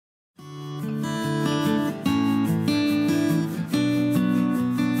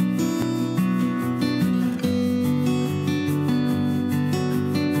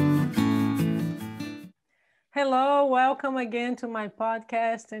Hello, welcome again to my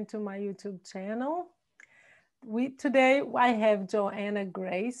podcast and to my YouTube channel. Today I have Joanna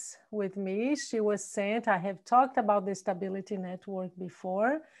Grace with me. She was sent. I have talked about the Stability Network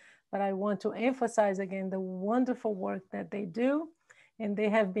before, but I want to emphasize again the wonderful work that they do. And they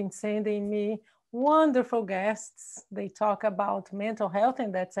have been sending me wonderful guests. They talk about mental health,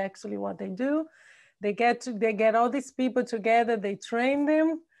 and that's actually what they do. They get all these people together, they train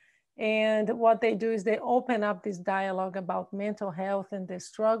them, and what they do is they open up this dialogue about mental health and their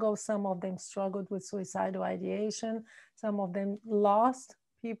struggles. Some of them struggled with suicidal ideation. Some of them lost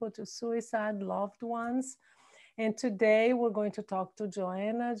people to suicide, loved ones. And today we're going to talk to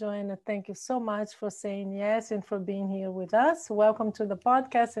Joanna. Joanna, thank you so much for saying yes and for being here with us. Welcome to the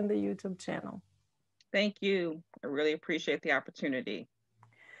podcast and the YouTube channel. Thank you. I really appreciate the opportunity.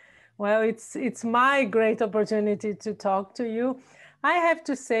 Well, it's my great opportunity to talk to you. I have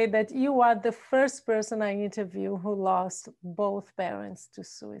to say that you are the first person I interview who lost both parents to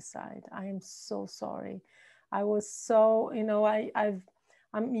suicide. I am so sorry. I was so,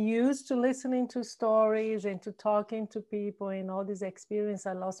 I'm used to listening to stories and to talking to people and all this experience.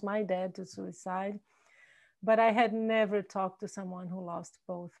 I lost my dad to suicide, but I had never talked to someone who lost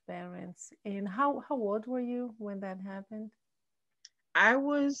both parents. And how old were you when that happened? I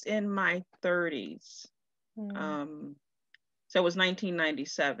was in my 30s. Mm, So it was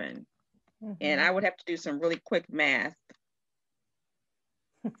 1997. And mhm. I would have to do some really quick math.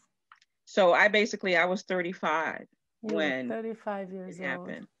 So I was 35 You were when 35 it years old.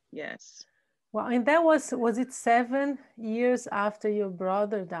 happened. Yes. Well, and that was it 7 years after your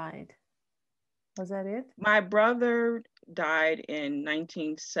brother died? Was that it? My brother died in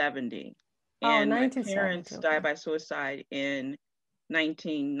 1970, Oh, and my 1970. parents died Okay. by suicide in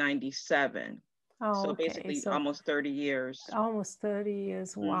 1997. Oh, So okay. basically So almost 30 years. almost 30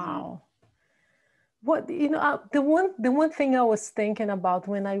 years. Hmm. Wow. The one thing I was thinking about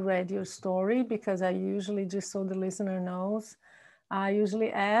when I read your story, because I usually, just so the listener knows, I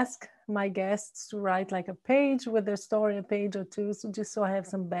usually ask my guests to write like a page with their story, a page or two, so just so I have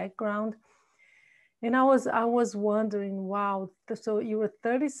some background. And I was wondering, wow, so you were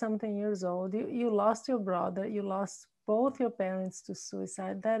 30 something years old. You lost your brother, you lost both your parents to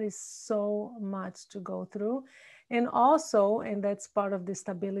suicide. That is so much to go through. And also, and that's part of the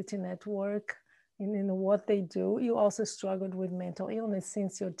Stability Network in what they do, you also struggled with mental illness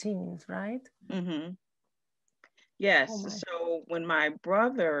since your teens, right? Hmm. Oh Yes. my. So when my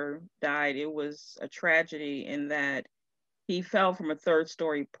brother died, it was a tragedy in that he fell from a third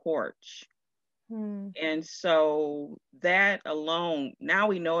story porch. Hmm. And so that alone, now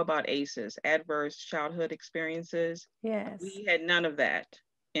we know about ACEs, adverse childhood experiences. Yes. We had none of that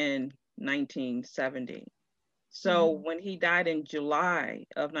in 1970. So Hmm. when he died in July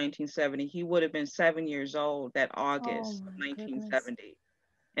of 1970, he would have been 7 years old that Oh August of my goodness. 1970.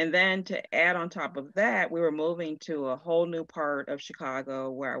 And then to add on top of that, we were moving to a whole new part of Chicago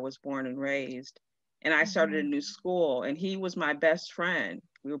where I was born and raised. And I started a Hmm. new school, and he was my best friend.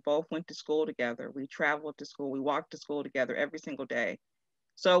 We were both went to school together. We traveled to school. We walked to school together every single day.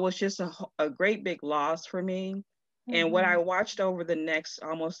 So it was just a great big loss for me. And what I Hmm. watched over the next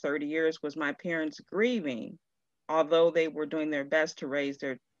almost 30 years was my parents grieving, although they were doing their best to raise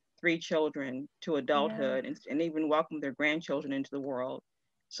their three children to Yeah. adulthood and even welcome their grandchildren into the world.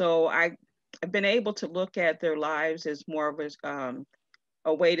 So I've been able to look at their lives as more of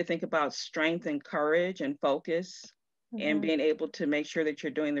a way to think about strength and courage and focus and Hmm. being able to make sure that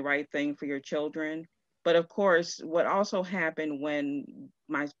you're doing the right thing for your children. But of course, what also happened when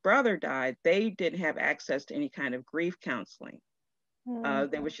my brother died, they didn't have access to any kind of grief counseling. Hmm.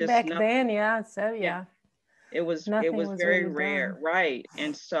 There was just Back nothing. then, yeah. So Yeah, yeah, it nothing was was very really rare, done. right?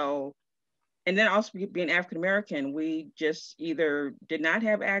 And so, and then also being African American, we just either did not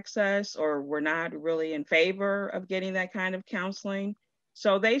have access or were not really in favor of getting that kind of counseling.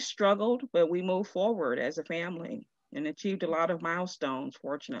 So they struggled, but we moved forward as a family and achieved a lot of milestones,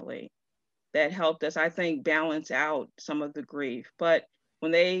 fortunately, that helped us, I think, balance out some of the grief. But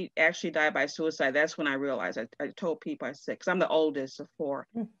when they actually died by suicide, that's when I realized I told people, I said, because I'm the oldest of four,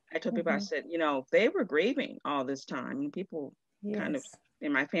 I told people, I Mm-hmm. said, they were grieving all this time. And people kind of Yes.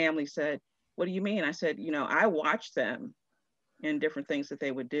 in my family said, what do you mean? I said, I watched them and different things that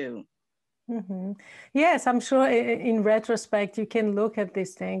they would do. Hmm. Yes, I'm sure in retrospect you can look at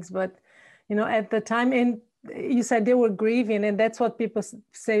these things, but at the time, and you said they were grieving, and that's what people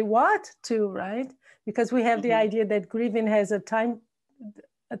say, what too, right? Because we have the Hmm. idea that grieving has a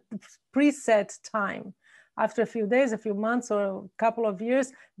preset time. After a few days, a few months, or a couple of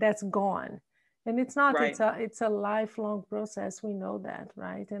years, that's gone. And it's not, Right. it's a lifelong process. We know that,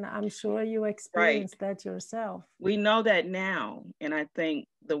 right? And I'm sure you Right. experienced that yourself. We know that now, and I think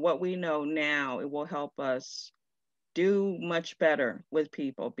the what we know now, it will help us do much better with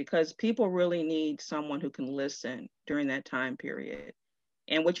people, because people really need someone who can listen during that time period.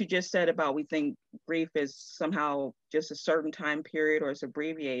 And what you just said about, we think grief is somehow just a certain time period or it's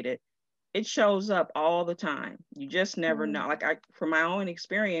abbreviated. It shows up all the time. You just never Mm, know. Like, from my own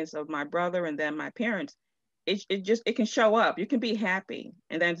experience of my brother and then my parents, it can show up. You can be happy,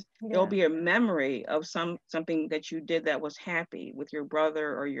 and then there'll yeah. be a memory of something that you did that was happy with your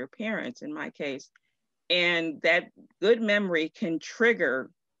brother or your parents, in my case, and that good memory can trigger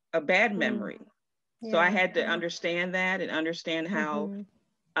a bad Mm, memory. So I yeah. had to Yeah. understand that, and understand how,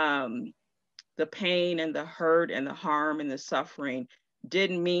 Mm-hmm. um, the pain and the hurt and the harm and the suffering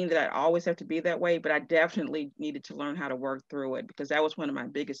didn't mean that I always have to be that way, but I definitely needed to learn how to work through it, because that was one of my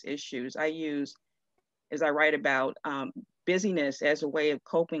biggest issues. I use, as I write about, busyness as a way of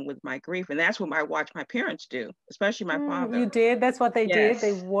coping with my grief. And that's what I watch my parents do, especially my You father. did. That's what they did.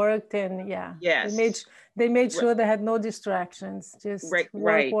 They Yes, worked, and yeah, yes, they made R- sure they had no distractions. Just right, work,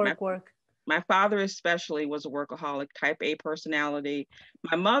 right. work, work. My father especially was a workaholic, type A personality.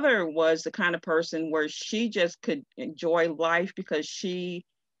 My mother was the kind of person where she just could enjoy life because she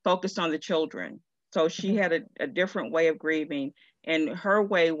focused on the children. So she Mhm. had a different way of grieving, and her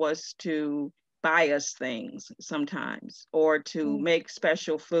way was to buy us things sometimes, or to Mm. make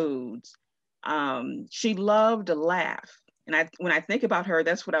special foods. She loved to laugh. And when I think about her,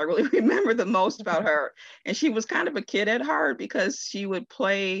 that's what I really remember the most about her. And she was kind of a kid at heart, because she would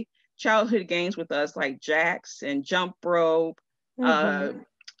play childhood games with us, like jacks and jump rope. Mm-hmm.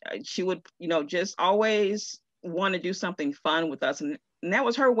 Uh, she would, just always want to do something fun with us. And that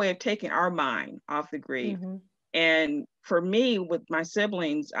was her way of taking our mind off the grief. Mm-hmm. And for me, with my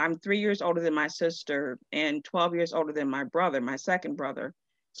siblings, I'm 3 years older than my sister and 12 years older than my brother, my second brother.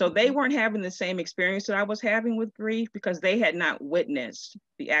 So they Mm-hmm. weren't having the same experience that I was having with grief, because they had not witnessed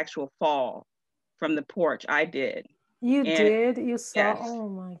the actual fall from the porch. I did. You And did. You saw. yes, Oh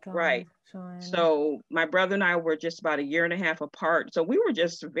my God, right. Joanna. So my brother and I were just about a year and a half apart. So we were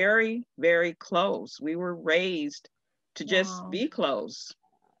just very, very close. We were raised to just Wow. be close.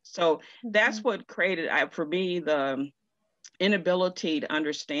 So Mm-hmm. that's what created, for me, the inability to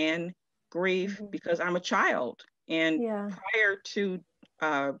understand grief, Mm-hmm. because I'm a child. And Yeah. prior to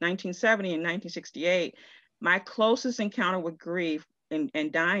 1970 and 1968, my closest encounter with grief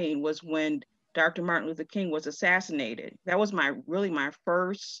and dying was when Dr. Martin Luther King was assassinated. That was my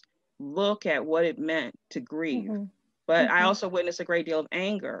first look at what it meant to grieve. Mm-hmm. But I Mm-hmm. also witnessed a great deal of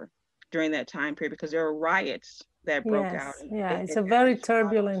anger during that time period, because there were riots that broke out Yes. Yeah. It's a in very Chicago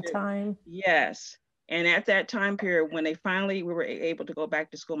turbulent too. time. Yes. And at that time period, when we were able to go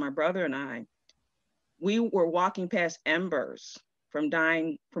back to school, my brother and I, we were walking past embers from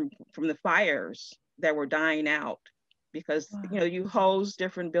dying from the fires that were dying out, because Wow. you hose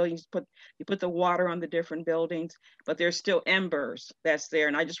different buildings, you put the water on the different buildings, but there's still embers that's there.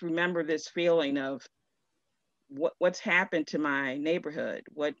 And I just remember this feeling of what's happened to my neighborhood,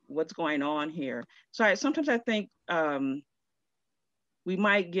 what's going on here. So sometimes I think, we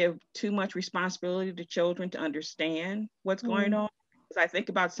might give too much responsibility to children to understand what's going Mm. on. Because I think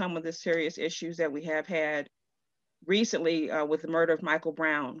about some of the serious issues that we have had recently, with the murder of Michael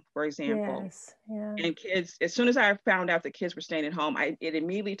Brown, for example. Yes. Yeah. And kids, as soon as I found out that kids were staying at home, it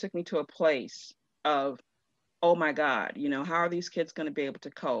immediately took me to a place of, oh my God, how are these kids going to be able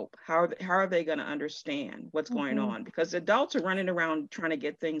to cope? How are they going to understand what's going Mm-hmm. on? Because adults are running around trying to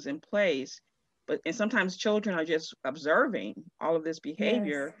get things in place, and sometimes children are just observing all of this Yes.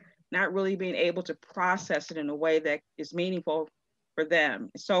 behavior, not really being able to process it in a way that is meaningful for them.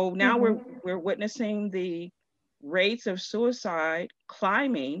 So now Mm-hmm. we're witnessing the rates of suicide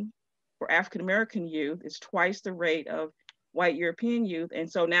climbing for African American youth. It's twice the rate of white European youth.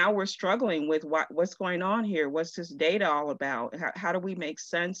 And so now we're struggling with what's going on here. What's this data all about? How do we make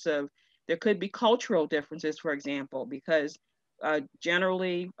sense of, there could be cultural differences, for example, because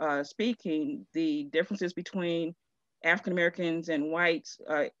generally speaking, the differences between African Americans and whites,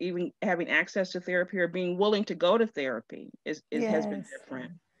 even having access to therapy or being willing to go to therapy, has been Yes.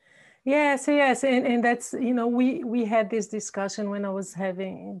 different. Yes, yes, and that's, we had this discussion when I was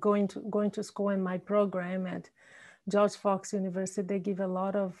having going to school in my program at George Fox University. They give a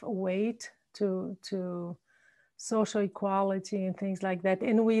lot of weight to social equality and things like that.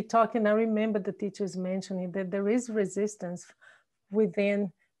 And we talk, and I remember the teachers mentioning that there is resistance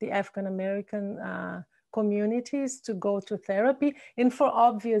within the African American communities to go to therapy, and for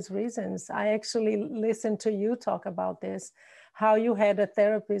obvious reasons. I actually listened to you talk about this. how you had a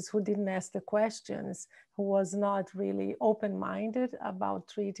therapist who didn't ask the questions, who was not really open-minded about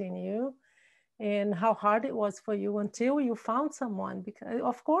treating you, and how hard it was for you until you found someone. Because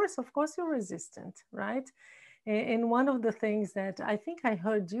of course you're resistant, right? And one of the things that I think I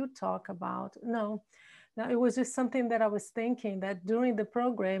heard you talk about, no, it was just something that I was thinking, that during the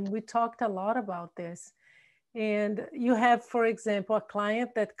program we talked a lot about this. And you have, for example, a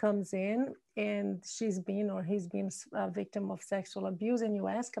client that comes in and she's been or he's been a victim of sexual abuse, and you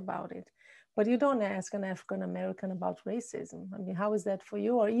ask about it, but you don't ask an African American about racism. I mean, how is that for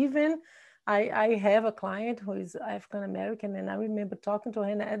you? Or even I have a client who is African American, and I remember talking to her,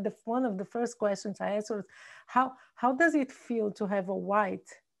 and one of the first questions I asked her was, how does it feel to have a white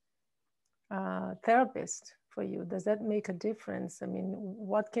therapist for you? Does that make a difference? I mean,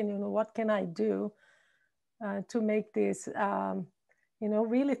 what can I do to make this,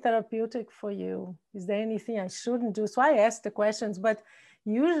 really therapeutic for you? Is there anything I shouldn't do? So I ask the questions, but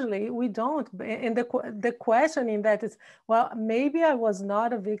usually we don't. And the question in that is, well, maybe I was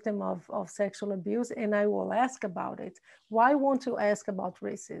not a victim of sexual abuse, and I will ask about it. Why won't you ask about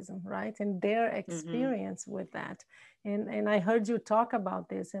racism, right? And their experience with that. And I heard you talk about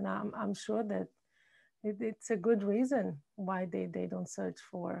this, and I'm sure that it's a good reason why they don't search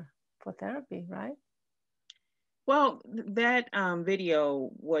for therapy, right? Well, that video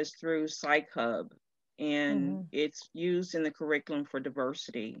was through Psych Hub, and Mm-hmm. it's used in the curriculum for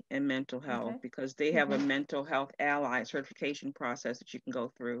diversity and mental health Okay. because they have a Mm-hmm. mental health ally certification process that you can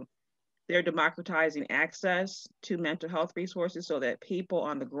go through. They're democratizing access to mental health resources so that people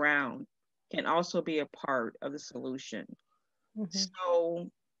on the ground can also be a part of the solution. Mm-hmm. So,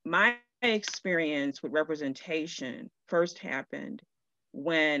 my experience with representation first happened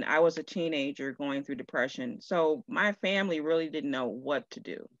when I was a teenager going through depression. So, my family really didn't know what to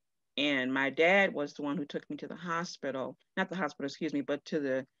do. And my dad was the one who took me to the hospital, not the hospital, excuse me, but to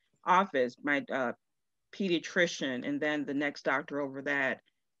the office. My pediatrician, and then the next doctor over that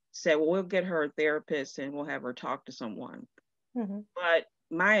said, well, we'll get her a therapist and we'll have her talk to someone. Mm-hmm. But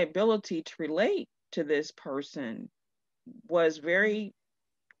my ability to relate to this person was very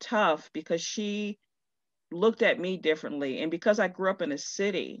tough because she looked at me differently. And because I grew up in a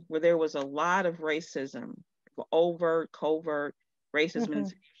city where there was a lot of racism, overt, covert racism in the Mm-hmm.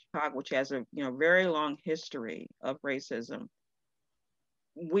 city of Chicago, which has a very long history of racism,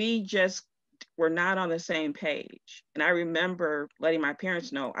 we just were not on the same page. And I remember letting my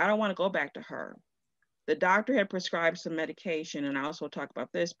parents know I don't want to go back to her. The doctor had prescribed some medication, and I also talk about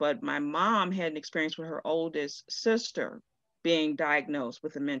this, but my mom had an experience with her oldest sister being diagnosed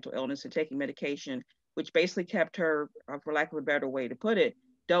with a mental illness and taking medication, which basically kept her, for lack of a better way to put it,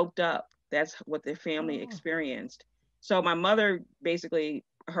 doped up. That's what the family Oh, experienced. So my mother basically,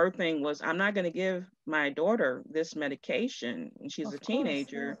 her thing was, I'm not going to give my daughter this medication. And she's a of course, yeah.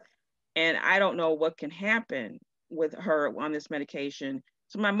 teenager, and I don't know what can happen with her on this medication.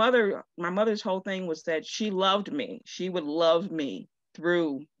 So my mother's whole thing was that she loved me. She would love me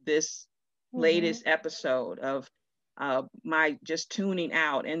through this Mm-hmm. latest episode of my just tuning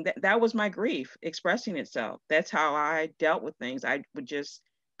out, and that was my grief expressing itself. That's how I dealt with things. I would just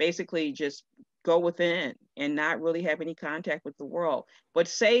basically just go within and not really have any contact with the world. What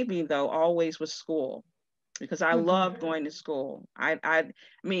saved me though always was school, because I Mm-hmm. loved going to school. I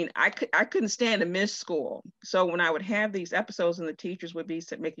mean, I couldn't stand to miss school. So when I would have these episodes and the teachers would be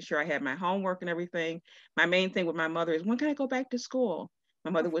making sure I had my homework and everything, my main thing with my mother is, when can I go back to school?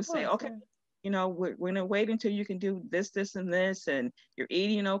 My mother Of would say, course, okay, yeah. we're gonna wait until you can do this, this, and this, and you're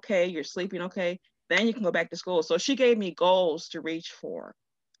eating okay, you're sleeping okay, then you can go back to school. So she gave me goals to reach for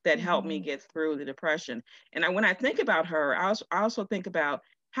that helped me Mm-hmm. get through the depression. And when I think about her, I also think about,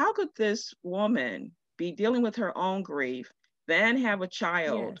 how could this woman be dealing with her own grief, then have a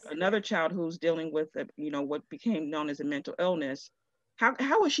child, Yes. another child who's dealing with what became known as a mental illness.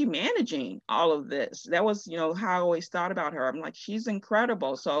 How was she managing all of this? That was, how I always thought about her. I'm like, she's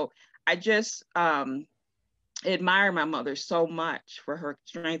incredible. So I just admire my mother so much for her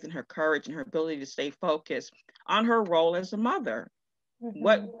strength and her courage and her ability to stay focused on her role as a mother.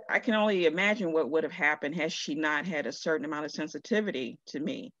 What Mm-hmm. I can only imagine what would have happened had she not had a certain amount of sensitivity to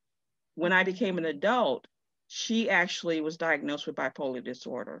me. When I Mm-hmm. became an adult, she actually was diagnosed with bipolar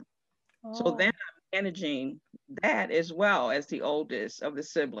disorder. So then Oh, I'm managing that as well as the oldest of the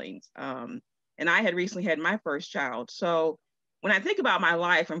siblings. And I had recently had my first child. So when I think about my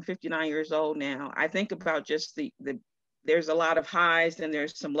life, I'm 59 years old now. I think about just the there's a lot of highs, and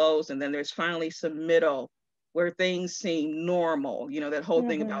there's some lows, and then there's finally some middle where things seem normal. That whole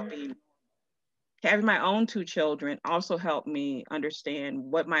thing about mm-hmm. being, having my own two children also helped me understand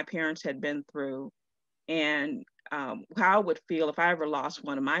what my parents had been through, and how I would feel if I ever lost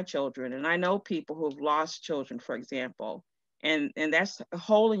one of my children. And I know people who have lost children, for example, and that's a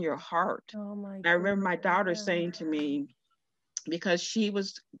hole in your heart. Oh my And I remember goodness. my daughter Yeah. saying to me, because she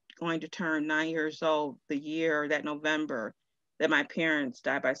was going to turn 9 years old the year that November that my parents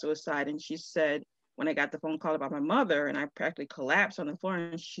died by suicide. And she said, when I got the phone call about my mother, and I practically collapsed on the floor,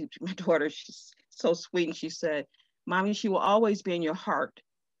 and my daughter, she's so sweet, and she said, Mommy, she will always be in your heart.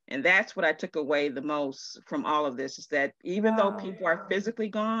 And that's what I took away the most from all of this, is that even though Wow. people are physically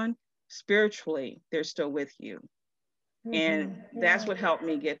gone, spiritually, they're still with you. And that's Yeah. what helped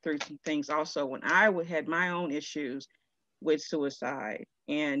me get through some things also when I had my own issues with suicide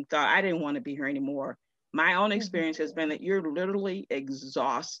and thought I didn't want to be here anymore. My own Mhm. experience has been that you're literally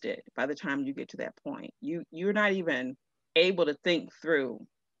exhausted by the time you get to that point. You're not even able to think through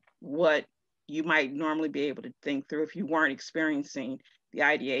what you might normally be able to think through if you weren't experiencing the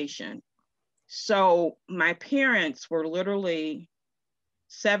ideation. So my parents were literally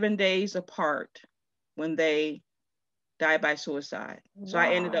 7 days apart when they died by suicide. So I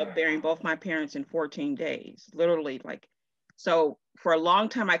ended up Wow. burying both my parents in 14 days, literally. Like, so for a long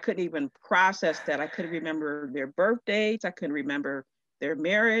time, I couldn't even process that. I couldn't remember their birth dates. I couldn't remember their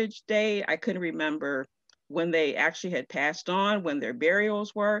marriage date. I couldn't remember when they actually had passed on, when their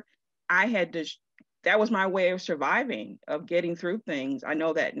burials were. I had to, that was my way of surviving, of getting through things. I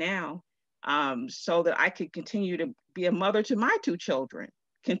know that now, so that I could continue to be a mother to my two children,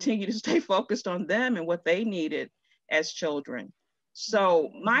 continue to stay focused on them and what they needed as children. So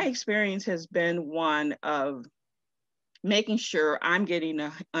my experience has been one of making sure I'm getting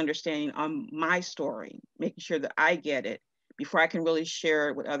an understanding on my story, making sure that I get it before I can really share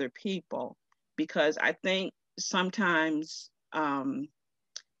it with other people. Because I think sometimes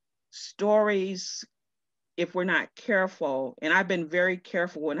stories, if we're not careful, and I've been very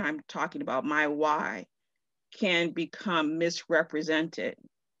careful when I'm talking about my why, can become misrepresented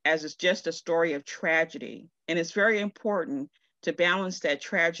as it's just a story of tragedy. And it's very important to balance that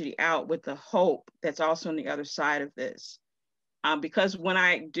tragedy out with the hope that's also on the other side of this. Because when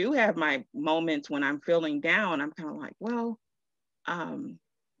I do have my moments when I'm feeling down, I'm kind of like, well,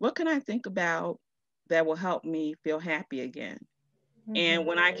 what can I think about that will help me feel happy again? And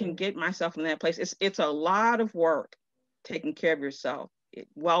when I can get myself in that place, it's a lot of work taking care of yourself,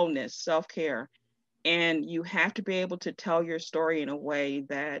 wellness, self-care, and you have to be able to tell your story in a way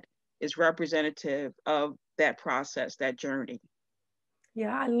that is representative of that process, that journey.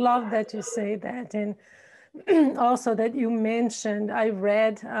 Yeah, I love that you say that. And also that you mentioned, I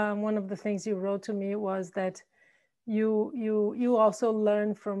read one of the things you wrote to me was that you also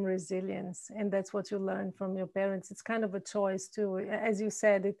learn from resilience, and that's what you learn from your parents. It's kind of a choice too, as you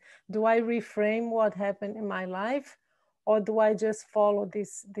said. Do I reframe what happened in my life, or do I just follow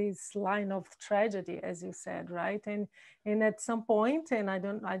this line of tragedy, as you said, right? And at some point, and I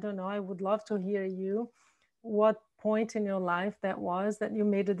don't know, I would love to hear you, what point in your life that was that you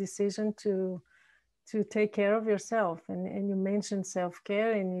made a decision to take care of yourself. And you mentioned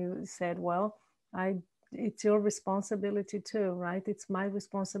self-care, and you said, well, I it's your responsibility too, right? It's my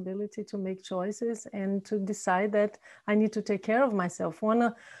responsibility to make choices and to decide that I need to take care of myself.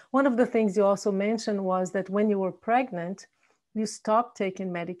 One of the things you also mentioned was that when you were pregnant, you stopped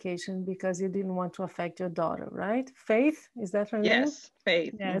taking medication because you didn't want to affect your daughter, right? Faith, is that her name? Yes,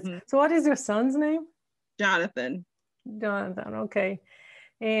 Faith. Yes. So what is your son's name? Jonathan. Jonathan. Okay.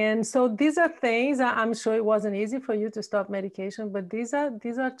 And so these are things, I'm sure it wasn't easy for you to stop medication, but these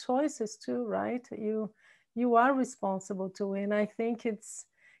are choices too, right? You are responsible to, and I think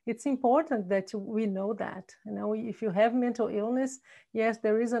it's important that we know that. You know, if you have mental illness, yes,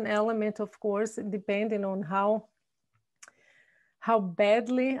 there is an element, of course, depending on how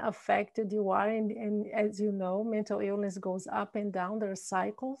badly affected you are. And as you know, mental illness goes up and down. There are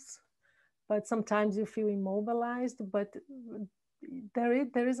cycles, but sometimes you feel immobilized. But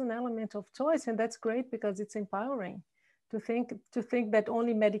there is an element of choice, and that's great because it's empowering to think that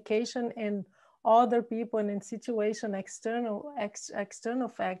only medication and other people and in situation external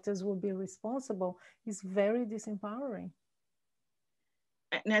factors will be responsible is very disempowering.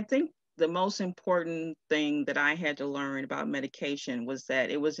 And I think the most important thing that I had to learn about medication was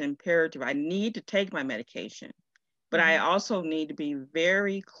that it was imperative. I need to take my medication, but I also need to be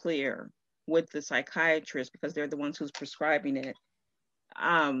very clear with the psychiatrist because they're the ones who's prescribing it.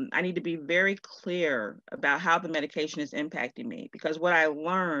 I need to be very clear about how the medication is impacting me because what I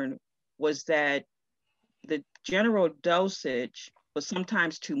learned was that the general dosage was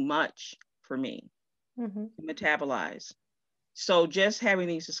sometimes too much for me to metabolize. So just having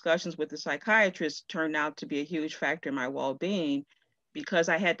these discussions with the psychiatrist turned out to be a huge factor in my well-being because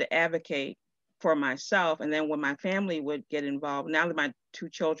I had to advocate for myself. And then when my family would get involved, now that my two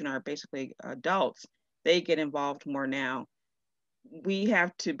children are basically adults, they get involved more now. We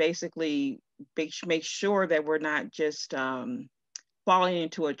have to basically make sure that we're not just falling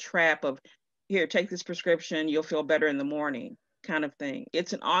into a trap of, here, take this prescription, you'll feel better in the morning kind of thing.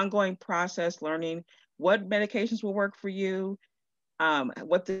 It's an ongoing process, learning what medications will work for you,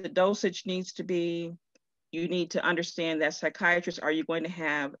 what the dosage needs to be. You need to understand that psychiatrists, are you going to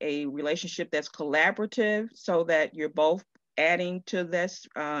have a relationship that's collaborative so that you're both adding to this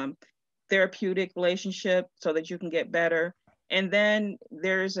therapeutic relationship so that you can get better? And then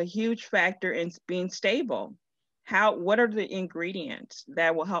there's a huge factor in being stable. What are the ingredients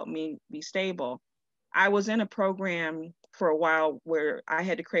that will help me be stable? I was in a program for a while where I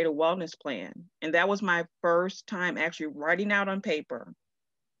had to create a wellness plan. And that was my first time actually writing out on paper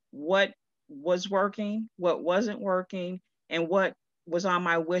what was working, what wasn't working, and what was on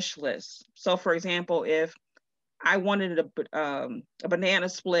my wish list. So, for example, if I wanted a banana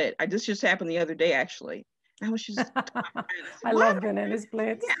split, this just happened the other day actually. I was just, I love banana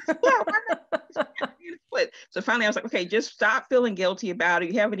splits. Yes, yeah, why not? Split. So finally, I was like, okay, just stop feeling guilty about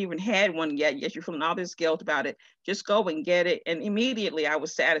it. You haven't even had one yet. Yes, you're feeling all this guilt about it. Just go and get it. And immediately I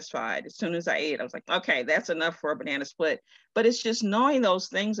was satisfied. As soon as I ate, I was like, okay, that's enough for a banana split. But it's just knowing those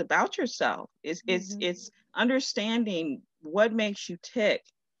things about yourself. It's understanding what makes you tick.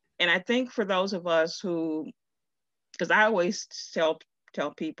 And I think for those of us who, because I always tell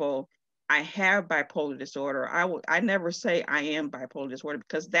people I have bipolar disorder. I never say I am bipolar disorder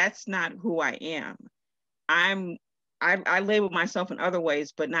because that's not who I am. I label myself in other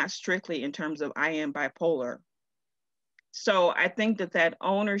ways, but not strictly in terms of I am bipolar. So I think that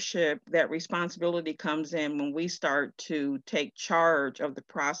ownership, that responsibility comes in when we start to take charge of the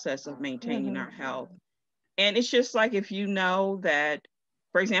process of maintaining our health. And it's just like, if you know that,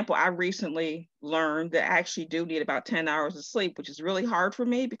 for example, I recently learned that I actually do need about 10 hours of sleep, which is really hard for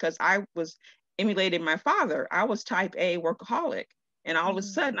me because I was emulating my father. I was type A workaholic. And all of a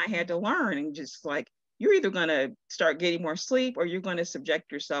sudden I had to learn, and just like, you're either going to start getting more sleep or you're going to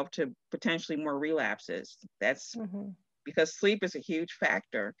subject yourself to potentially more relapses. That's because sleep is a huge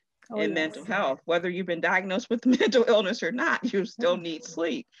factor in mental health. Whether you've been diagnosed with mental illness or not, you still need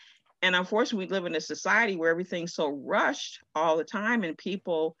sleep. And unfortunately, we live in a society where everything's so rushed all the time, and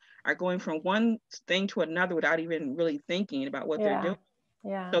people are going from one thing to another without even really thinking about what they're doing.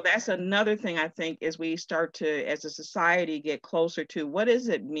 Yeah. So that's another thing, I think, as we start to, as a society, get closer to what does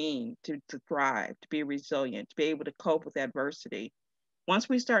it mean to thrive, to be resilient, to be able to cope with adversity. Once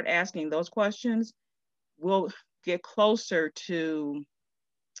we start asking those questions, we'll get closer to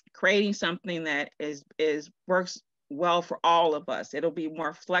creating something that is works well for all of us. It'll be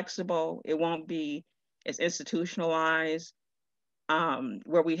more flexible. It won't be as institutionalized,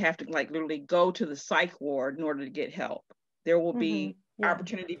 where we have to like literally go to the psych ward in order to get help. There will be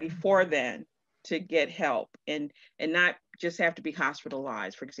opportunity before then to get help, and not just have to be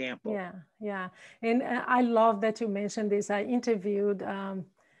hospitalized, for example. Yeah. And I love that you mentioned this. I interviewed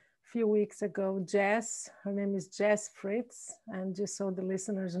few weeks ago Jess. Her name is Jess Fritz, and just so the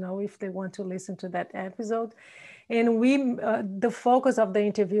listeners know if they want to listen to that episode. And we the focus of the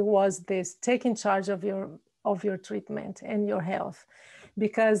interview was this: taking charge of your treatment and your health.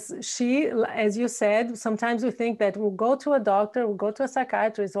 Because she, as you said, sometimes we think that we'll go to a doctor, we'll go to a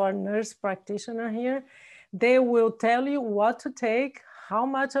psychiatrist or a nurse practitioner here. They will tell you what to take, how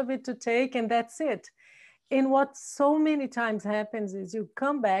much of it to take, and that's it. And what so many times happens is you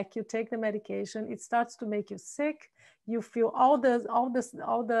come back, you take the medication, it starts to make you sick. You feel all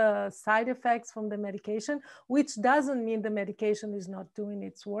the side effects from the medication, which doesn't mean the medication is not doing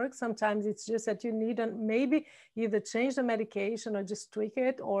its work. Sometimes it's just that you need maybe either change the medication or just tweak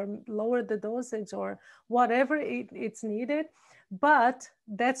it or lower the dosage or whatever it's needed. But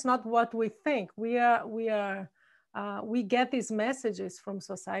that's not what we think. We get these messages from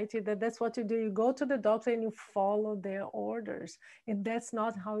society that's what you do. You go to the doctor and you follow their orders. And that's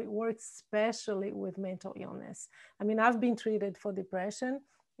not how it works, especially with mental illness. I mean, I've been treated for depression.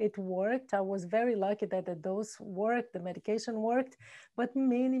 It worked. I was very lucky that the dose worked, the medication worked. But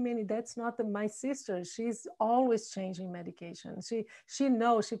many, that's not my sister. She's always changing medication. She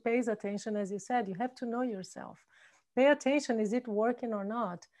knows, she pays attention. As you said, you have to know yourself. Pay attention, is it working or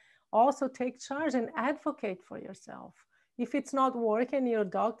not? Also take charge and advocate for yourself. If it's not working, your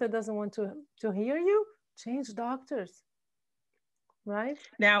doctor doesn't want to hear you, change doctors, right?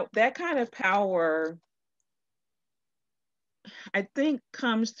 Now, that kind of power, I think,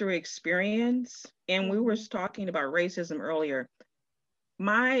 comes through experience. And we were talking about racism earlier.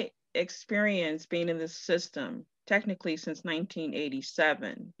 My experience being in this system technically since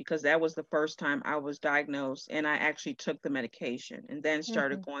 1987, because that was the first time I was diagnosed and I actually took the medication and then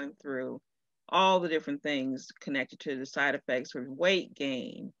started Mm-hmm. going through all the different things connected to the side effects of weight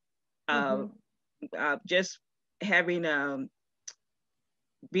gain, uh, Mm-hmm. just having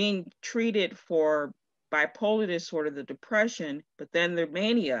being treated for bipolar disorder, the depression, but then the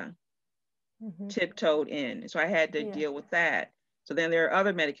mania Mm-hmm. tiptoed in. So I had to Yeah. deal with that. So then there are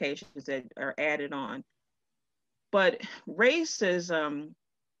other medications that are added on. But racism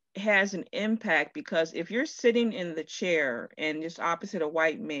has an impact because if you're sitting in the chair and just opposite a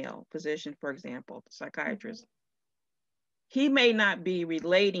white male physician, for example, the Mm-hmm. psychiatrist, he may not be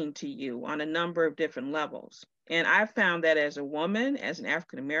relating to you on a number of different levels. And I found that as a woman, as an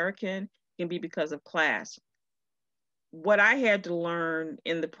African American, can be because of class. What I had to learn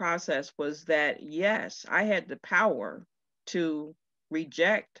in the process was that, yes, I had the power to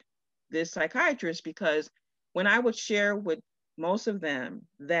reject this psychiatrist because when I would share with most of them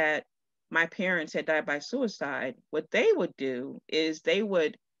that my parents had died by suicide, what they would do is they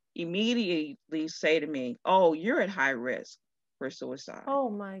would immediately say to me, "Oh, you're at high risk for suicide." Oh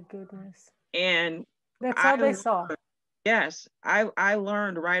my goodness. And That's all they I, saw. yes, I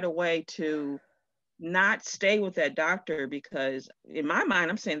learned right away to not stay with that doctor because in my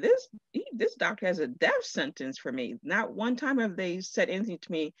mind I'm saying this doctor has a death sentence for me. Not one time have they said anything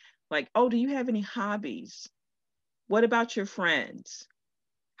to me like, "Oh, do you have any hobbies? What about your friends?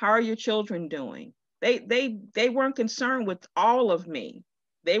 How are your children doing?" They weren't concerned with all of me.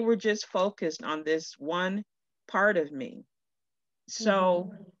 They were just focused on this one part of me. Mm-hmm.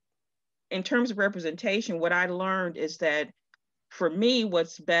 So in terms of representation, what I learned is that for me,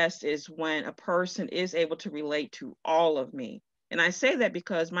 what's best is when a person is able to relate to all of me. And I say that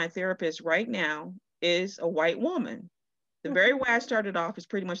because my therapist right now is a white woman. The very way I started off is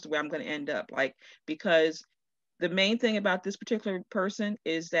pretty much the way I'm going to end up. Like, because the main thing about this particular person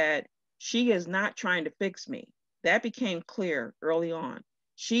is that she is not trying to fix me. That became clear early on.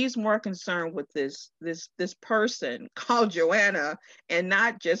 She's more concerned with this person called Joanna and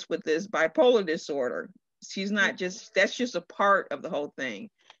not just with this bipolar disorder. She's not just that's just a part of the whole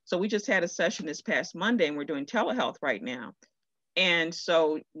thing. So we just had a session this past Monday and we're doing telehealth right now. And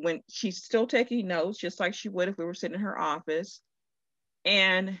so when she's still taking notes, just like she would if we were sitting in her office,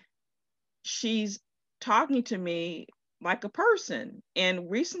 and she's talking to me like a person. And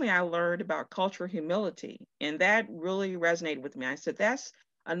recently I learned about cultural humility, and that really resonated with me. I said, that's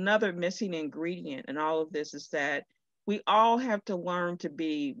another missing ingredient in all of this is that we all have to learn to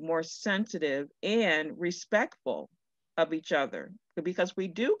be more sensitive and respectful of each other because we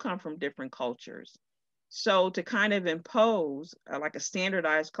do come from different cultures. So to kind of impose like a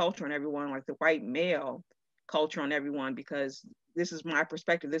standardized culture on everyone, like the white male culture on everyone, because this is my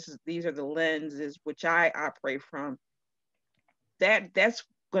perspective. These are the lenses which I operate from. That's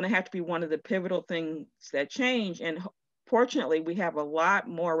going to have to be one of the pivotal things that change. And fortunately, we have a lot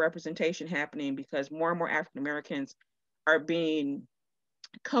more representation happening because more and more African Americans are being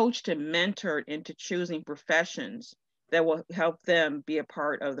coached and mentored into choosing professions that will help them be a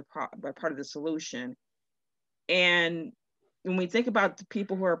part of the solution. And when we think about the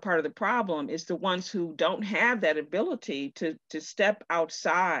people who are part of the problem, it's the ones who don't have that ability to step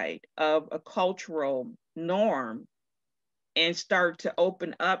outside of a cultural norm and start to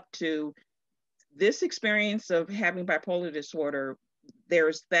open up to this experience of having bipolar disorder.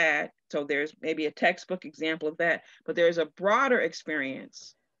 There's that. So there's maybe a textbook example of that, but there's a broader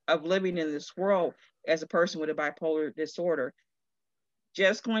experience of living in this world as a person with a bipolar disorder.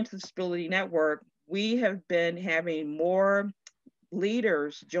 Just going to the Disability Network, we have been having more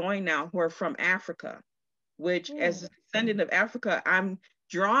leaders join now who are from Africa, which Mm. as a descendant of Africa, I'm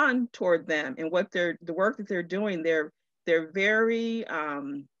drawn toward them and what the work that they're doing. They're very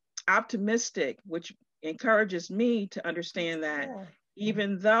optimistic, which encourages me to understand that Cool.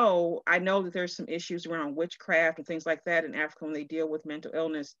 even though I know that there's some issues around witchcraft and things like that in Africa when they deal with mental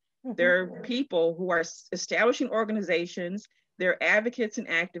illness, Mm-hmm. there are people who are establishing organizations, they're advocates and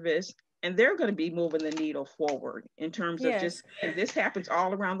activists, and they're going to be moving the needle forward in terms of just, Yes. and this happens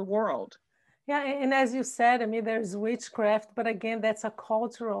all around the world. Yeah, and as you said, I mean, there's witchcraft, but again, that's a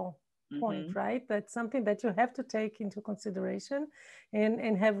cultural point, Mm-hmm. right? That's something that you have to take into consideration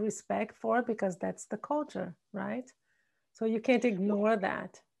and have respect for because that's the culture, right? So you can't ignore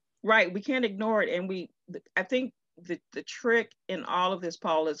that. Right. We can't ignore it. And I think the trick in all of this,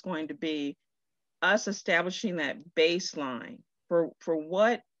 Paul, is going to be us establishing that baseline for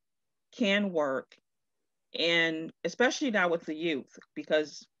what can work. And especially now with the youth,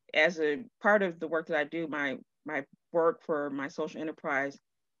 because as a part of the work that I do, my work for my social enterprise,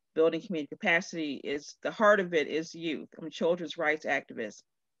 building community capacity is the heart of it is youth. I'm a children's rights activist.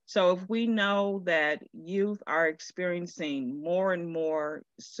 So if we know that youth are experiencing more and more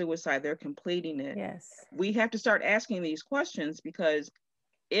suicide, they're completing it, Yes. we have to start asking these questions because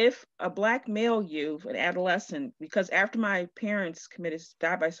if a Black male youth, an adolescent, because after my parents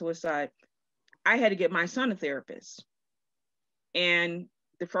died by suicide, I had to get my son a therapist. And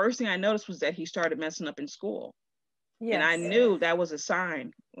the first thing I noticed was that he started messing up in school. And I Yes. knew that was a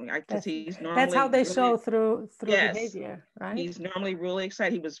sign because That's he's that's how normally they really, show through yes, behavior, right? he's normally really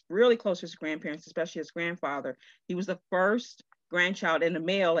excited. He was really close to his grandparents, especially his grandfather. He was the first grandchild and a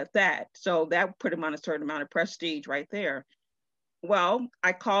male at that. So that put him on a certain amount of prestige right there. Well,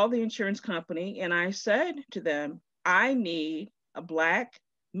 I called the insurance company and I said to them, I need a Black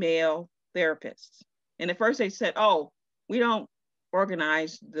male therapist. And at first they said, oh, we don't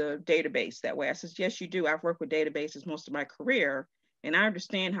organize the database that way. I said, yes, you do. I've worked with databases most of my career and I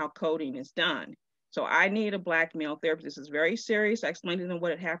understand how coding is done. So I need a Black male therapist. This is very serious. I explained to them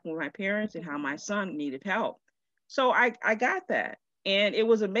what had happened with my parents and how my son needed help. So I got that. And it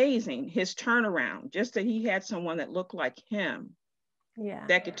was amazing, his turnaround, just that he had someone that looked like him Yeah.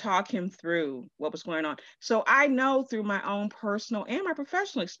 that could talk him through what was going on. So I know through my own personal and my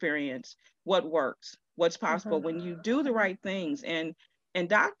professional experience what works, what's possible Uh-huh. when you do the right things. And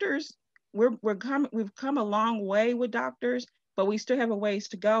doctors, we've come a long way with doctors, but we still have a ways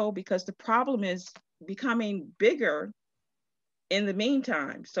to go because the problem is becoming bigger in the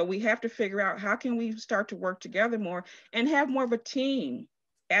meantime. So we have to figure out how can we start to work together more and have more of a team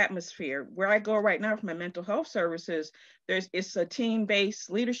atmosphere. Where I go right now for my mental health services, it's a team-based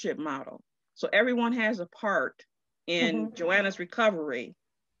leadership model. So everyone has a part in Mm-hmm. Joanna's recovery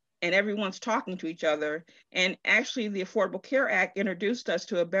and everyone's talking to each other. And actually the Affordable Care Act introduced us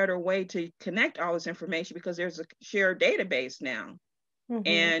to a better way to connect all this information because there's a shared database now. Mm-hmm.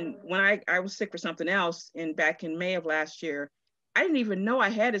 And when I was sick for something else back in May of last year, I didn't even know I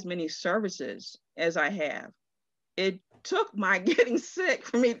had as many services as I have. It took my getting sick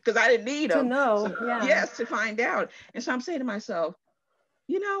for me because I didn't need To them. know, So yeah. yes, to find out. And so I'm saying to myself,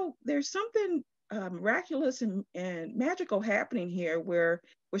 there's something miraculous and magical happening here where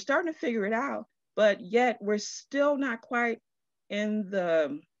we're starting to figure it out, but yet in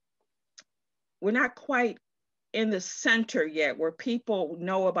the we're not quite in the center yet where people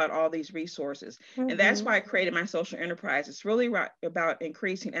know about all these resources. And that's Mm-hmm. why I created my social enterprise. It's really about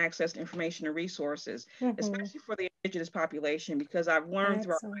increasing access to information and resources, Mm-hmm. especially for the indigenous population, because I've learned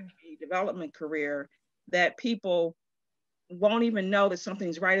throughout my Excellent. community development career that people won't even know that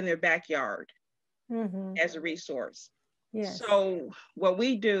something's right in their backyard Mm-hmm. as a resource. Yes. So what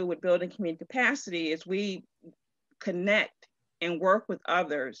we do with building community capacity is we connect and work with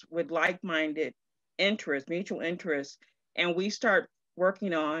others with like-minded interests, mutual interests, and we start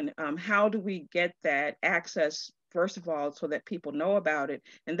working on how do we get that access first of all so that people know about it,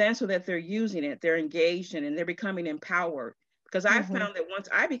 and then so that they're using it, they're engaged in it, and they're becoming empowered. Because I Mm-hmm. found that once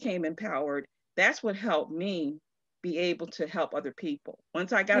I became empowered, that's what helped me be able to help other people.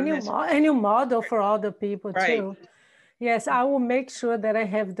 Once I got in that And you model for other people right, too. Yes, I will make sure that I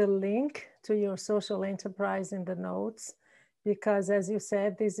have the link to your social enterprise in the notes because as you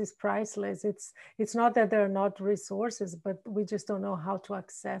said, this is priceless. It's not that there are not resources, but we just don't know how to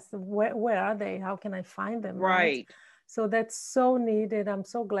access them. Where are they? How can I find them, right? right, So that's so needed. I'm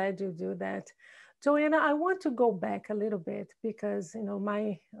so glad you do that. Joanna, I want to go back a little bit because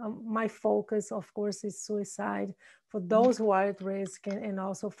my focus, of course, is suicide for those who are at risk and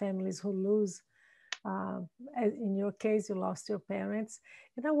also families who lose uh, in your case, you lost your parents.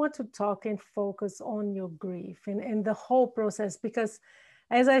 And I want to talk and focus on your grief and the whole process because,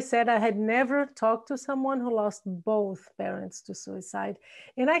 as I said, I had never talked to someone who lost both parents to suicide.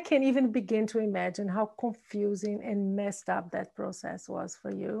 And I can't even begin to imagine how confusing and messed up that process was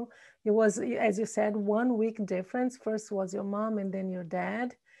for you. It was, as you said, 1 week difference. First was your mom and then your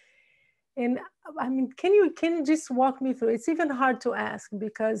dad. And I mean, can you just walk me through? It's even hard to ask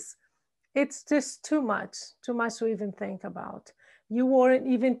because it's just too much to even think about. You weren't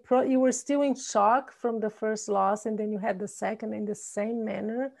even you were still in shock from the first loss, and then you had the second in the same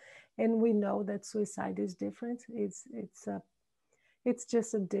manner. And we know that suicide is different. It's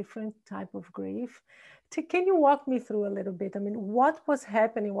just a different type of grief. Can you walk me through a little bit? I mean, what was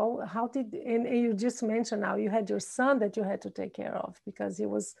happening? Well, how did and you just mentioned now you had your son that you had to take care of because it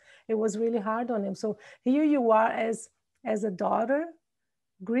was really hard on him. So here you are as a daughter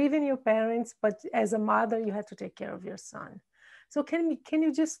grieving your parents, but as a mother, you had to take care of your son. So can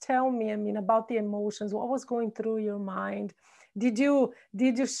you just tell me, I mean, about the emotions? What was going through your mind? Did you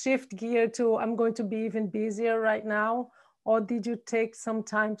shift gear to I'm going to be even busier right now, Or did you take some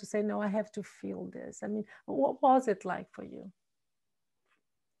time to say, no, I have to feel this? I mean, what was it like for you?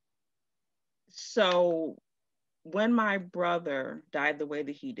 So when my brother died the way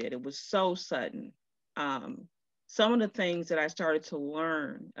that he did, it was so sudden. Um, some of the things that I started to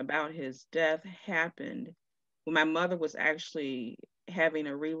learn about his death happened when my mother was actually having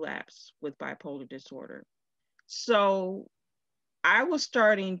a relapse with bipolar disorder. So I was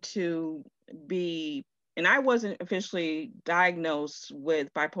starting to be, and I wasn't officially diagnosed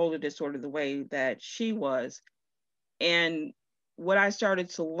with bipolar disorder the way that she was. And what I started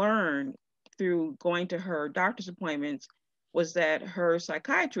to learn through going to her doctor's appointments was that her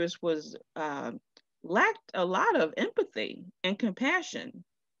psychiatrist was lacked a lot of empathy and compassion.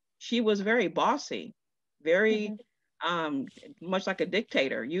 She was very bossy, very Mm-hmm. um, much like a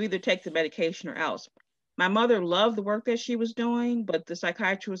dictator. You either take the medication or else. My mother loved the work that she was doing, but the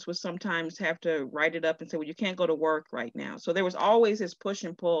psychiatrist would sometimes have to write it up and say, well, you can't go to work right now. So there was always this push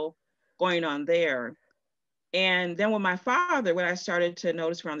and pull going on there. And then with my father, what I started to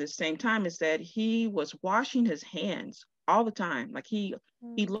notice around the same time is that he was washing his hands all the time. Like he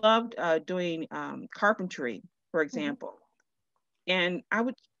loved doing carpentry, for Mm-hmm. example. And I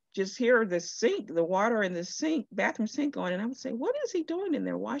would just hear the sink, the water in the sink, bathroom sink going, and I would say, "What is he doing in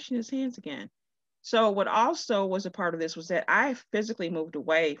there, washing his hands again?" So what also was a part of this was that I physically moved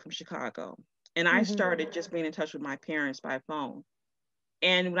away from Chicago, and I Mm-hmm. started just being in touch with my parents by phone.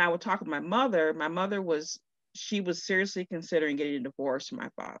 And when I would talk with my mother was she was seriously considering getting a divorce from my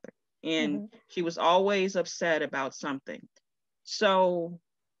father. And Mm-hmm. she was always upset about something. So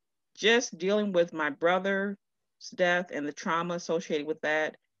just dealing with my brother's death and the trauma associated with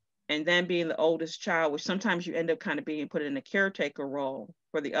that, and then being the oldest child, which sometimes you end up kind of being put in a caretaker role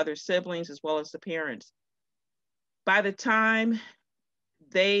for the other siblings as well as the parents. By the time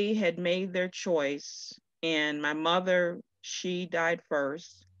they had made their choice, and my mother, she died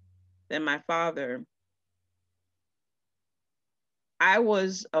first, then my father, I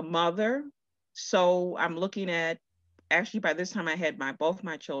was a mother. So I'm looking at, actually by this time I had my both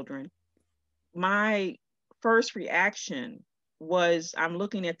my children. My first reaction was I'm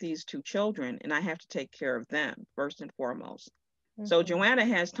looking at these two children and I have to take care of them first and foremost. So Mm-hmm. Joanna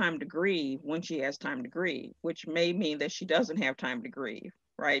has time to grieve when she has time to grieve, which may mean that she doesn't have time to grieve,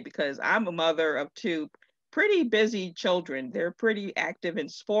 right? Because I'm a mother of two pretty busy children. They're pretty active in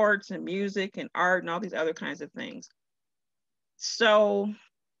sports and music and art and all these other kinds of things. So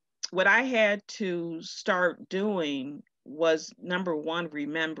what I had to start doing was number one,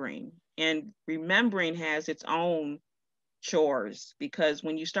 remembering. And remembering has its own chores because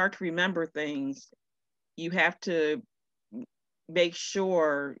when you start to remember things, you have to make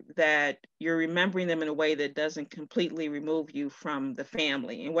sure that you're remembering them in a way that doesn't completely remove you from the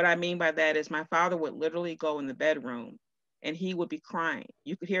family. And what I mean by that is my father would literally go in the bedroom and he would be crying.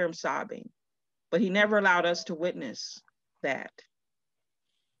 You could hear him sobbing, but he never allowed us to witness that.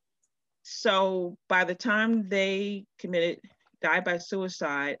 So by the time they died by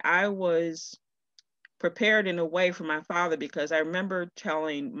suicide, I was prepared in a way for my father because I remember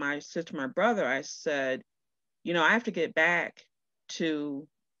telling my sister, my brother, I said, I have to get back to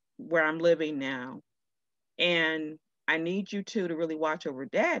where I'm living now. And I need you two to really watch over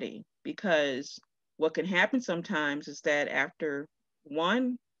daddy because what can happen sometimes is that after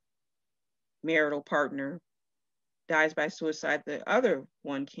one marital partner dies by suicide, the other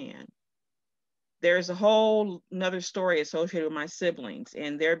one can. There's a whole another story associated with my siblings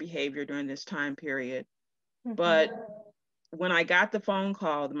and their behavior during this time period. Mm-hmm. But when I got the phone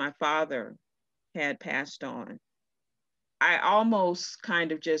call that my father had passed on, I almost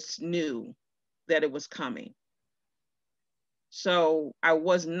kind of just knew that it was coming. So I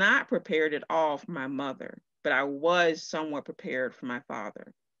was not prepared at all for my mother, but I was somewhat prepared for my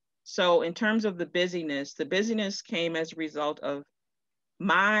father. So in terms of the busyness came as a result of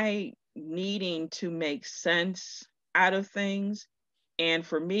my needing to make sense out of things. And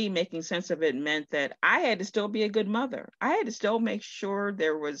for me, making sense of it meant that I had to still be a good mother. I had to still make sure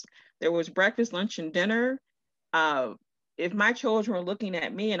there was breakfast, lunch, and dinner. Uh, if my children were looking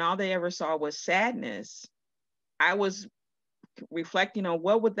at me and all they ever saw was sadness, I was reflecting on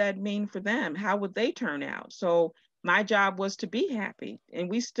what would that mean for them? How would they turn out? So my job was to be happy. And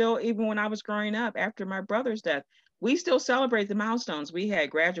we still, even when I was growing up after my brother's death, we still celebrate the milestones. We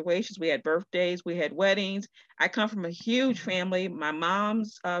had graduations, we had birthdays, we had weddings. I come from a huge family. My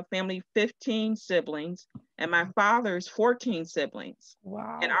mom's family, 15 siblings, and my father's 14 siblings.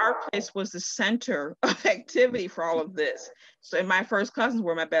 And Wow. our place was the center of activity for all of this. So, and my first cousins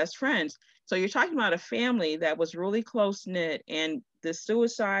were my best friends. So you're talking about a family that was really close knit, and the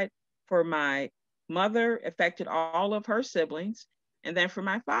suicide for my mother affected all of her siblings. And then for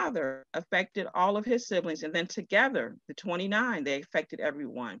my father, affected all of his siblings. And then together, the 29, they affected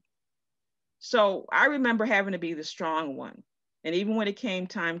everyone. So I remember having to be the strong one. And even when it came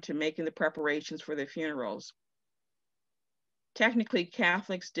time to making the preparations for the funerals, technically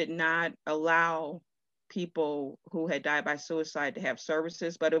Catholics did not allow people who had died by suicide to have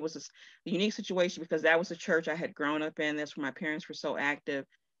services, but it was a unique situation because that was the church I had grown up in. That's where my parents were so active.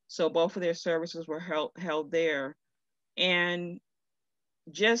 So both of their services were held there. And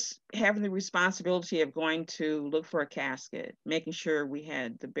just having the responsibility of going to look for a casket, making sure we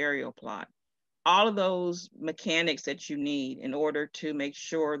had the burial plot, all of those mechanics that you need in order to make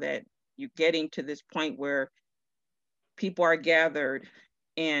sure that you're getting to this point where people are gathered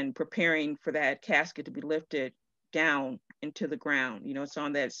and preparing for that casket to be lifted down into the ground. You know, it's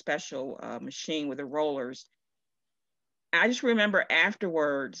on that special machine with the rollers. I just remember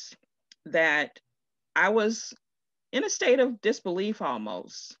afterwards that I was in a state of disbelief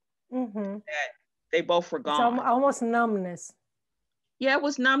almost that they both were It's gone. almost numbness. Yeah, it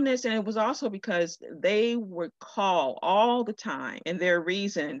was numbness, and it was also because they would call all the time, and their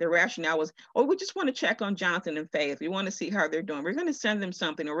rationale was, "Oh, we just want to check on Jonathan and Faith. We want to see how they're doing. We're going to send them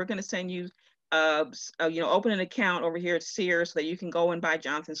something, or we're going to send you, open an account over here at Sears so that you can go and buy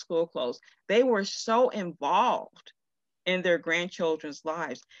Jonathan's school clothes." They were so involved in their grandchildren's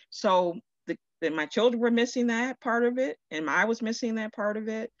lives. So my children were missing that part of it, and I was missing that part of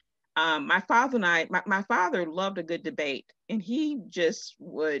it. My father and my father loved a good debate, and he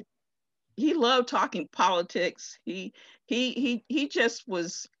loved talking politics. He just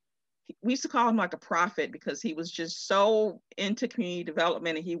was, we used to call him like a prophet because he was just so into community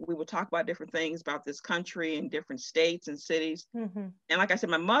development, and we would talk about different things about this country and different states and cities. And like I said,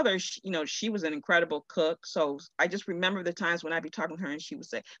 my mother, she was an incredible cook. So I just remember the times when I'd be talking to her and she would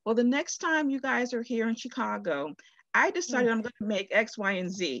say, "Well, the next time you guys are here in Chicago, I decided I'm going to make X, Y, and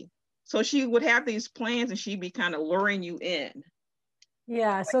Z." So she would have these plans and she'd be kind of luring you in.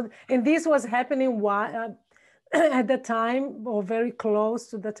 Yeah. So, and this was happening at the time or very close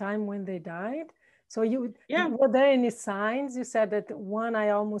to the time when they died. So Yeah. were there any signs? You said that one I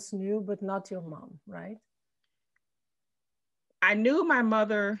almost knew, but not your mom, right? I knew my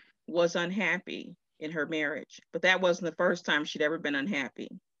mother was unhappy in her marriage, but that wasn't the first time she'd ever been unhappy.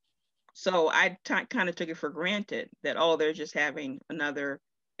 So I kind of took it for granted that, oh, they're just having another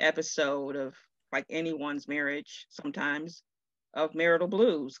episode of, like anyone's marriage sometimes, of marital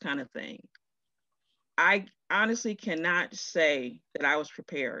blues kind of thing. I honestly cannot say that I was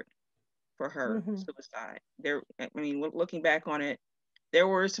prepared for her suicide. I mean, looking back on it, there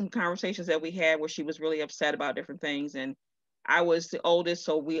were some conversations that we had where she was really upset about different things, and I was the oldest,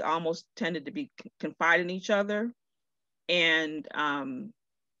 so we almost tended to be confiding in each other. And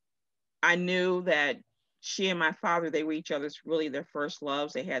I knew that she and my father, they were each other's really their first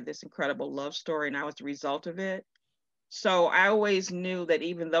loves. They had this incredible love story, and I was the result of it. So I always knew that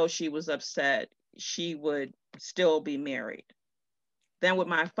even though she was upset, she would still be married. Then with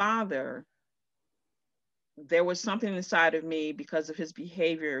my father, there was something inside of me because of his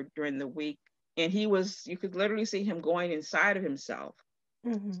behavior during the week. And you could literally see him going inside of himself.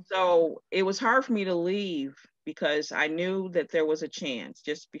 So it was hard for me to leave because I knew that there was a chance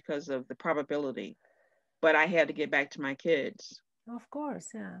just because of the probability, but I had to get back to my kids. Of course,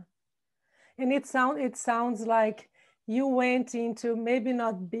 yeah. And it sounds like you went into maybe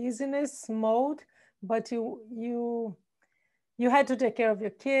not business mode, but you had to take care of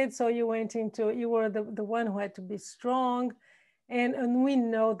your kids, so you were the one who had to be strong, and we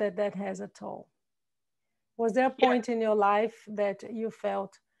know that that has a toll. Was there a Yeah. point in your life that you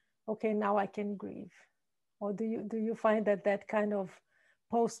felt, okay, now I can grieve? Or do you find that kind of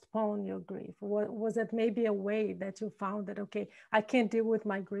postpone your grief? Was it maybe a way that you found that, okay, I can't deal with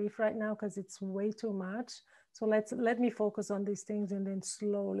my grief right now because it's way too much, so let me focus on these things and then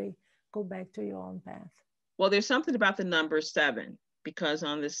slowly go back to your own path? Well, there's something about the number 7 because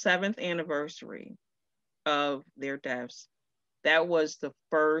on the 7th anniversary of their deaths, that was the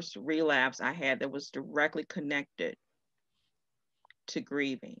first relapse I had that was directly connected to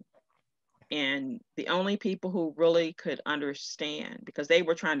grieving. And the only people who really could understand, because they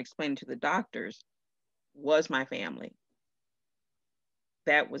were trying to explain to the doctors, was my family.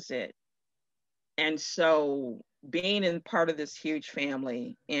 That was it. And so being in part of this huge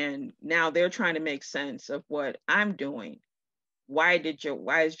family, and now they're trying to make sense of what I'm doing. Why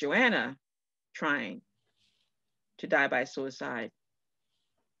is Joanna trying to die by suicide?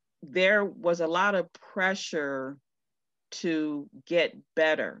 There was a lot of pressure to get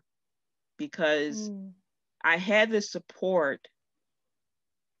better because I had the support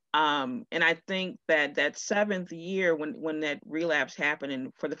And I think that that seventh year, when that relapse happened,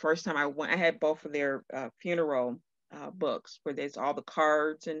 and for the first time I had both of their funeral books where there's all the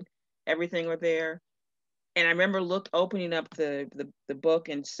cards and everything were there. And I remember opening up the book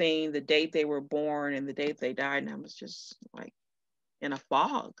and seeing the date they were born and the date they died, and I was just like in a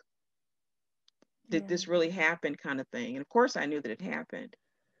fog. Did Yeah. this really happen, kind of thing? And of course, I knew that it happened.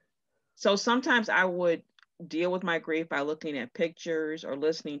 So sometimes I would deal with my grief by looking at pictures or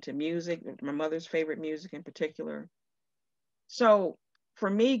listening to music, my mother's favorite music in particular. So for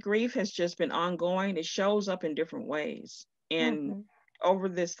me, grief has just been ongoing. It shows up in different ways. And Mm-hmm. over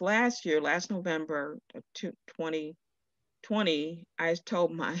this last year, last November of 2020, I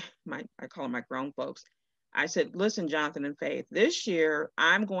told I call them my grown folks, I said, listen, Jonathan and Faith, this year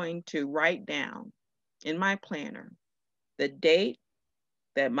I'm going to write down in my planner the date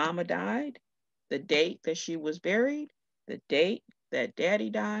that mama died, the date that she was buried, the date that daddy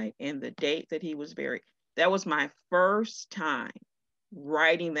died, and the date that he was buried. That was my first time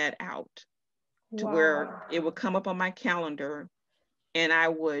writing that out to Wow. where it would come up on my calendar and I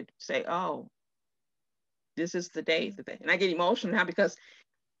would say, oh, this is the date. And I get emotional now because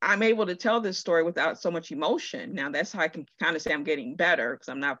I'm able to tell this story without so much emotion. Now, that's how I can kind of say I'm getting better because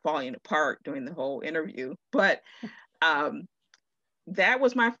I'm not falling apart during the whole interview. But um, that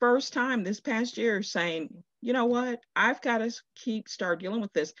was my first time this past year saying, you know what, I've got to start dealing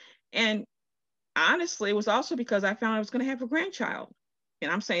with this. And honestly, it was also because I found I was going to have a grandchild.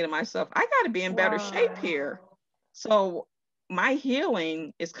 And I'm saying to myself, I got to be in better shape Wow. here. So my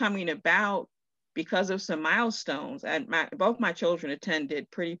healing is coming about because of some milestones. And both my children attended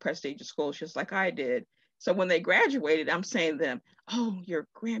pretty prestigious schools, just like I did. So when they graduated, I'm saying to them, oh, your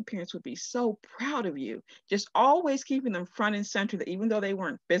grandparents would be so proud of you. Just always keeping them front and center that even though they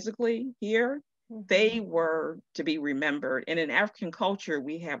weren't physically here, Mm-hmm. they were to be remembered. And in African culture,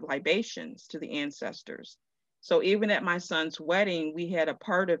 we have libations to the ancestors. So even at my son's wedding, we had a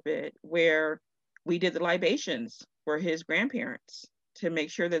part of it where we did the libations for his grandparents to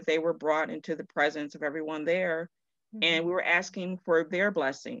make sure that they were brought into the presence of everyone there. And we Mm-hmm. were asking for their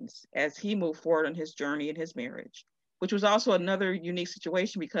blessings as he moved forward on his journey in his marriage, which was also another unique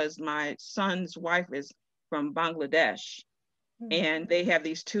situation because my son's wife is from Bangladesh and they have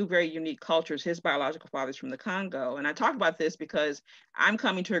these two very unique cultures. His biological father's from the Congo. And I talk about this because I'm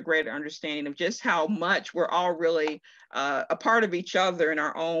coming to a greater understanding of just how much we're all really a part of each other in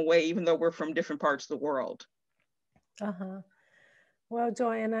our own way, even though we're from different parts of the world. Uh-huh. Well,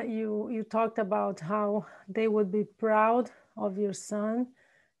 Joanna, you talked about how they would be proud of your son,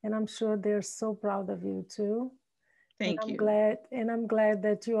 and I'm sure they're so proud of you too. And Thank I'm you. glad,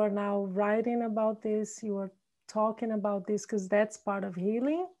 that you are now writing about this. You are talking about this because that's part of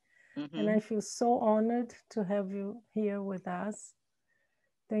healing. And I Hmm. feel so honored to have you here with us.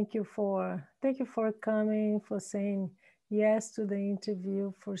 Thank you for coming, for saying yes to the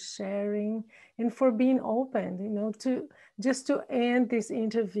interview, for sharing, and for being open, to just to end this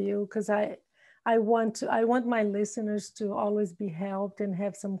interview because I want my listeners to always be helped and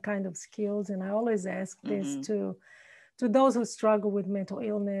have some kind of skills. And I always ask this Hmm. to those who struggle with mental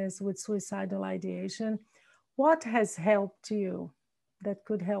illness, with suicidal ideation, what has helped you that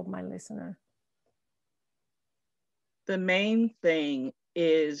could help my listener? The main thing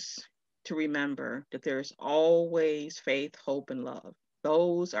is to remember that there's always faith, hope, and love.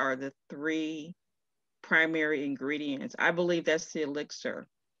 Those are the three primary ingredients. I believe that's the elixir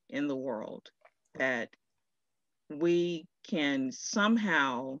in the world that we can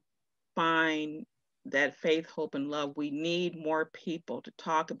somehow find that faith, hope, and love. We need more people to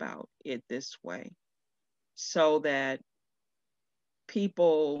talk about it this way so that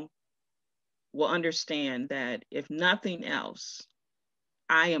people will understand that if nothing else,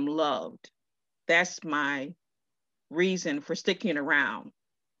 I am loved. That's my reason for sticking around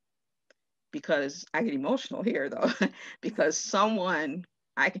because I get emotional here though, because someone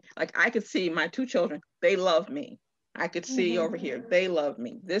I could see my two children, they love me. I could see Mm-hmm. over here, they love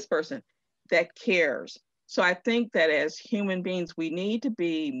me. This person that cares. So I think that as human beings, we need to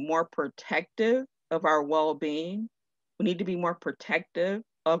be more protective of our well-being. We need to be more protective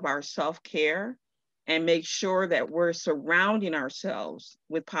of our self-care and make sure that we're surrounding ourselves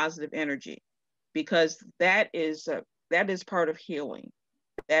with positive energy because that is part of healing,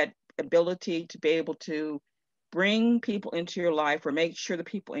 that ability to be able to bring people into your life or make sure the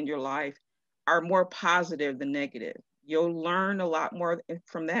people in your life are more positive than negative. You'll learn a lot more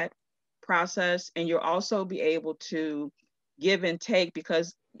from that process, and you'll also be able to give and take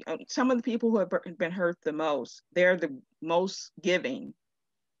because some of the people who have been hurt the most, they're the most giving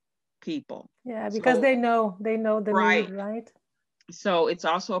people. Yeah, because So, they know the need, right, right? So it's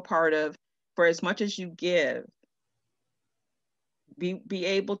also a part of, for as much as you give, be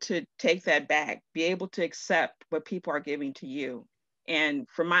able to take that back, be able to accept what people are giving to you. And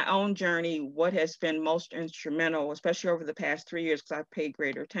for my own journey, what has been most instrumental, especially over the past 3 years, because I've paid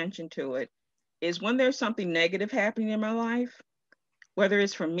greater attention to it, is when there's something negative happening in my life, whether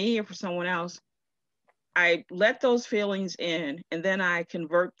it's for me or for someone else, I let those feelings in and then I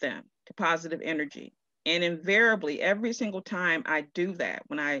convert them to positive energy. And invariably, every single time I do that,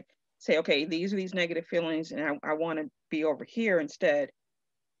 when I say, okay, these are these negative feelings and I want to be over here instead,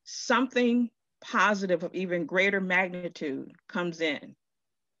 something positive of even greater magnitude comes in.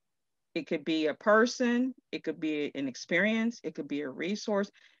 It could be a person, it could be an experience, it could be a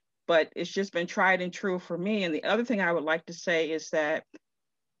resource, but it's just been tried and true for me. And the other thing I would like to say is that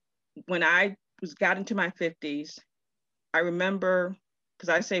when I got into my 50s, I remember, because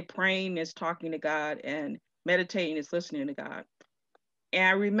I say praying is talking to God and meditating is listening to God. And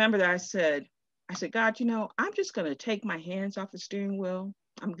I remember that I said, God, I'm just going to take my hands off the steering wheel.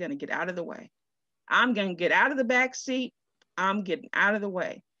 I'm going to get out of the way. I'm going to get out of the back seat. I'm getting out of the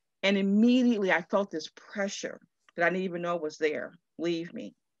way. And immediately I felt this pressure that I didn't even know was there. Leave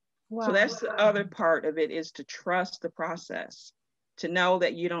me. Wow. So that's the other part of it, is to trust the process, to know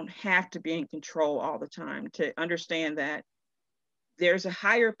that you don't have to be in control all the time, to understand that there's a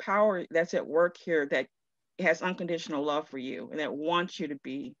higher power that's at work here that has unconditional love for you and that wants you to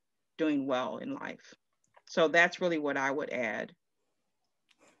be doing well in life. So that's really what I would add.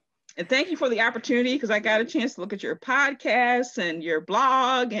 And thank you for the opportunity, because I got a chance to look at your podcasts and your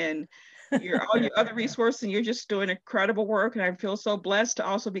blog and all your other resources, and you're just doing incredible work. And I feel so blessed to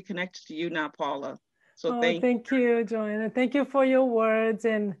also be connected to you now, Paula. So thank you, Joanna. Thank you for your words.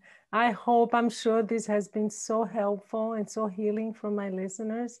 And I'm sure this has been so helpful and so healing for my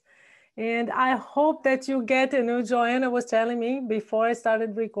listeners. And I hope that you get, Joanna was telling me before I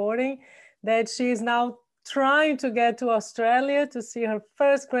started recording that she is now trying to get to Australia to see her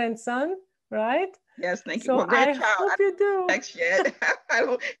first grandson, right? Yes, thank you. So I hope you do. Next yet.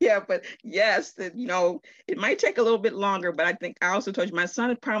 But yes, it might take a little bit longer, but I think I also told you my son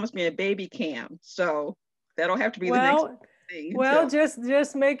had promised me a baby cam. So that'll have to be the next thing. Well,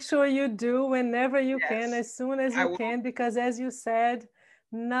 just make sure you do whenever you can, as soon as you can, because as you said,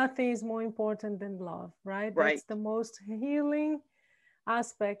 nothing is more important than love, right? That's the most healing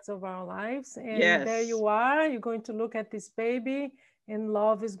aspects of our lives. And there you are, you're going to look at this baby and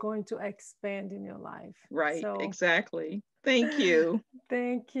love is going to expand in your life. Right, so, exactly. Thank you.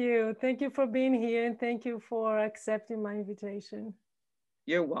 Thank you. Thank you for being here, and thank you for accepting my invitation.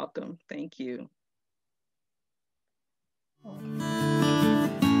 You're welcome. Thank you. Okay.